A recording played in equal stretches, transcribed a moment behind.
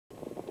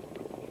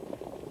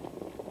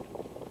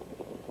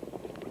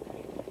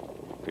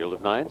Field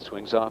of 9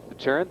 swings off the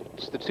turn.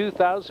 It's the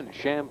 2000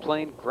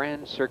 Champlain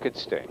Grand Circuit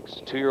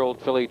Stakes.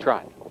 2-year-old filly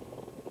Trot.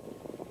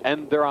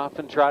 And they're off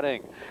and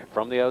trotting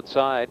from the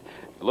outside.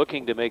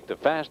 Looking to make the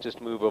fastest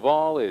move of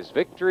all is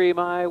Victory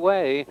My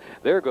Way.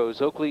 There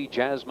goes Oakley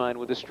Jasmine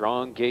with a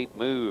strong gate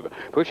move.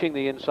 Pushing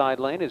the inside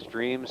lane is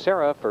Dream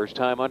Sarah, first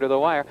time under the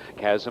wire.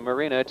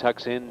 Casamarina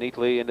tucks in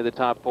neatly into the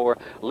top 4.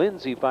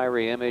 Lindsay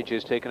Fiery Image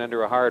is taken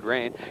under a hard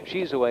rein.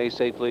 She's away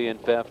safely in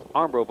 5th.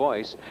 Armbro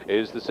Voice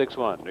is the 6th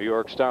one. New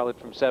York Starlet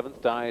from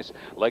 7th. Dies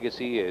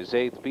Legacy is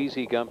 8th.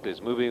 BZ Gump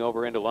is moving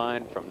over into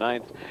line from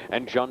 9th.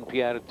 And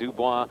Jean-Pierre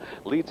Dubois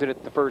leads it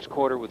at the first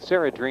quarter with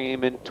Sarah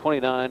Dream in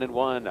 29 and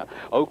 1.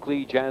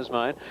 Oakley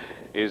Jasmine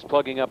is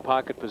plugging up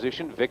pocket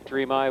position.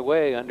 Victory My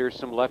Way under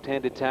some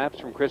left-handed taps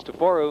from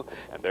Christoforou.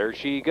 And there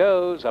she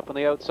goes up on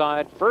the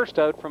outside. First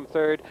out from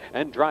 3rd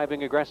and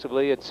driving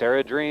aggressively at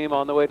Sarah Dream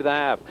on the way to the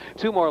half.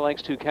 2 more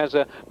lengths to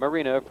Casa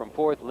Marina from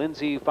 4th.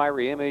 Lindsay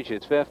Fiery Image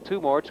is 5th. 2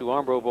 more to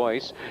Armbro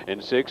Voice. In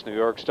 6th, New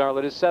York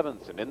Starlet is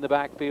 7th. And in the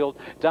backfield,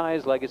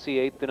 Dies Legacy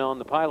 8th and on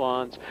the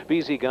pylons.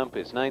 BZ Gump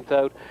is 9th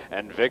out.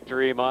 And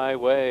Victory My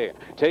Way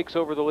takes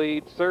over the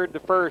lead 3rd to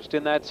 1st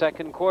in that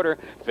second quarter.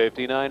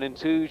 59 and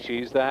 2.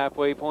 She's the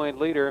halfway point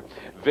leader.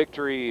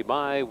 Victory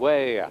My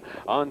Way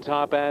on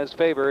top as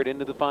favored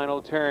into the final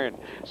turn.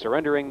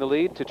 Surrendering the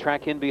lead to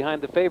track in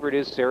behind the favorite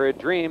is Sarah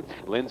Dream.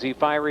 Lindsay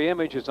Fiery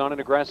Image is on an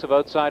aggressive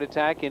outside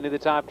attack into the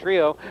top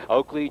trio.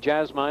 Oakley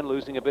Jasmine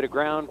losing a bit of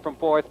ground from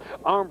 4th.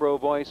 Armbro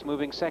Voice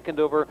moving 2nd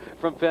over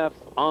from 5th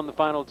on the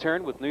final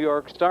turn with New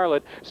York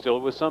Starlet still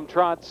with some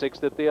trot.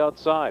 6th at the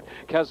outside.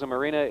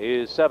 Casamarina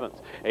is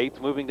 7th. 8th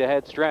moving to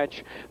head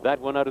stretch.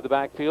 That one out of the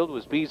backfield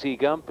was BZ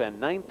Gump,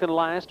 and 9th and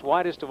last,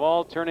 widest of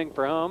all, turning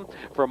for home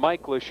for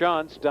Mike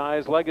Lachance.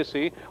 Dies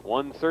Legacy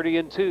 1:30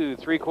 and 2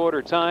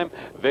 3/4 time.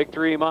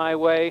 Victory My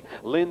Way.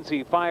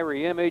 Lindsay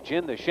Fiery Image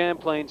in the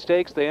Champlain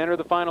Stakes. They enter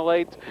the final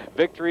 8th.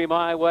 Victory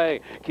My Way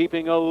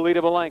keeping a lead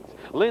of a length.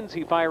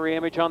 Lindsay Fiery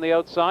Image on the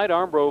outside.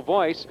 Armbro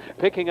Voice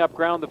picking up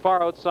ground. The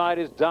far outside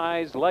is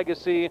Dies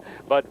Legacy,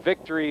 but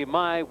Victory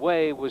My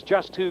Way was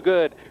just too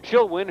good.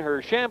 She'll win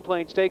her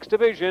Champlain Stakes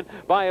division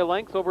by a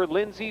length over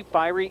Lindsay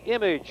Fiery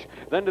Image.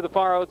 Then to the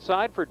far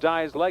outside for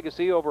Dies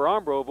Legacy over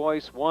Armbro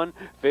Voice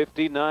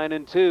 1:59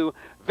 and 2.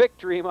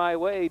 Victory My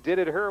Way did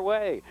it her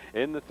way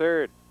in the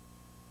 3rd.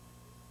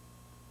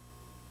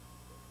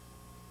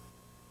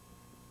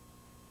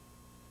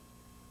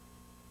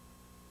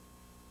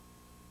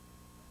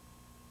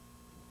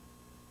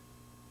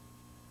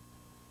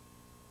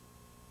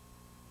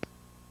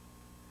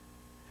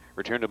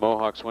 Return to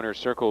Mohawk's winner's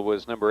circle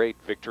was number 8,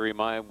 Victory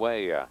My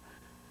Way.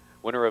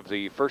 Winner of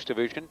the first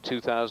division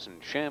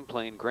 2000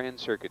 Champlain Grand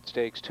Circuit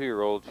Stakes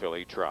 2-year-old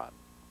filly Trot.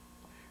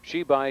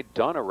 She by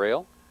Donna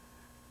Rail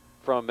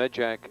from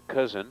Medjack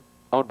Cousin,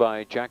 owned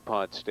by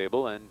Jackpot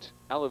Stable, and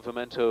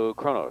Alivamento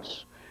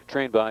Kronos,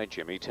 trained by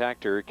Jimmy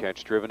Tactor.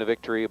 Catch driven to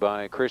victory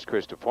by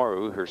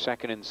Christoforou, her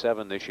 2nd in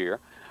 7 this year.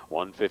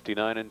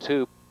 1:59 and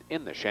 2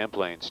 in the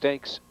Champlain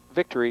Stakes.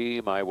 Victory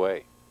My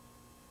Way.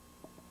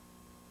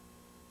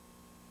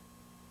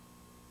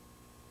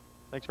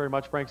 Thanks very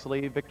much, Frank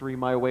Salee. Victory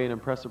My Way, an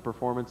impressive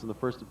performance in the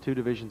first of 2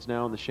 divisions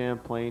now in the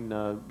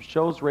Champlain.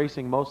 Shows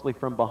racing mostly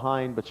from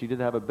behind, but she did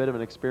have a bit of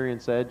an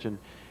experience edge, and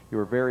you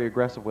were very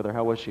aggressive with her.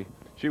 How was she?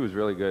 She was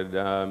really good.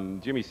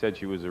 Jimmy said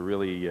she was a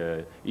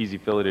really easy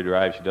filly to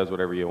drive. She does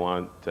whatever you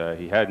want.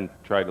 He hadn't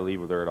tried to leave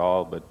with her at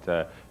all,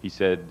 but he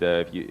said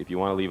if you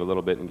want to leave a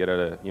little bit and get out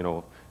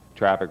of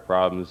traffic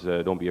problems,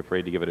 don't be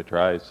afraid to give it a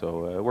try.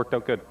 So it worked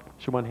out good.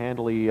 She won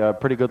handily,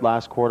 pretty good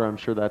last quarter. I'm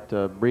sure that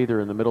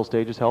breather in the middle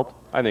stages helped.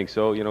 I think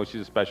so.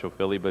 She's a special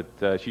filly,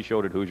 but she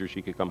showed at Hoosier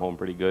she could come home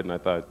pretty good, and I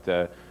thought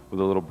with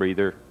a little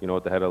breather,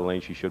 at the head of the lane,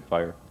 she should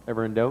fire.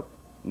 Ever in doubt?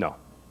 No.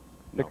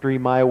 Victory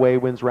My Way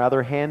wins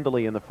rather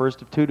handily in the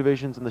first of 2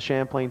 divisions in the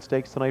Champlain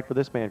Stakes tonight for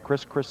this man,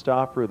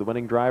 Christoforou, the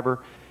winning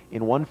driver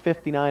in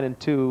 1:59 and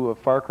 2, a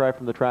far cry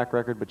from the track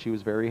record, but she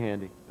was very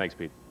handy. Thanks,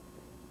 Pete.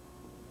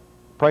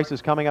 Price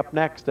is coming up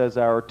next as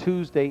our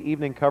Tuesday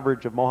evening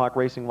coverage of Mohawk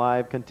Racing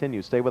Live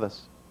continues. Stay with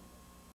us.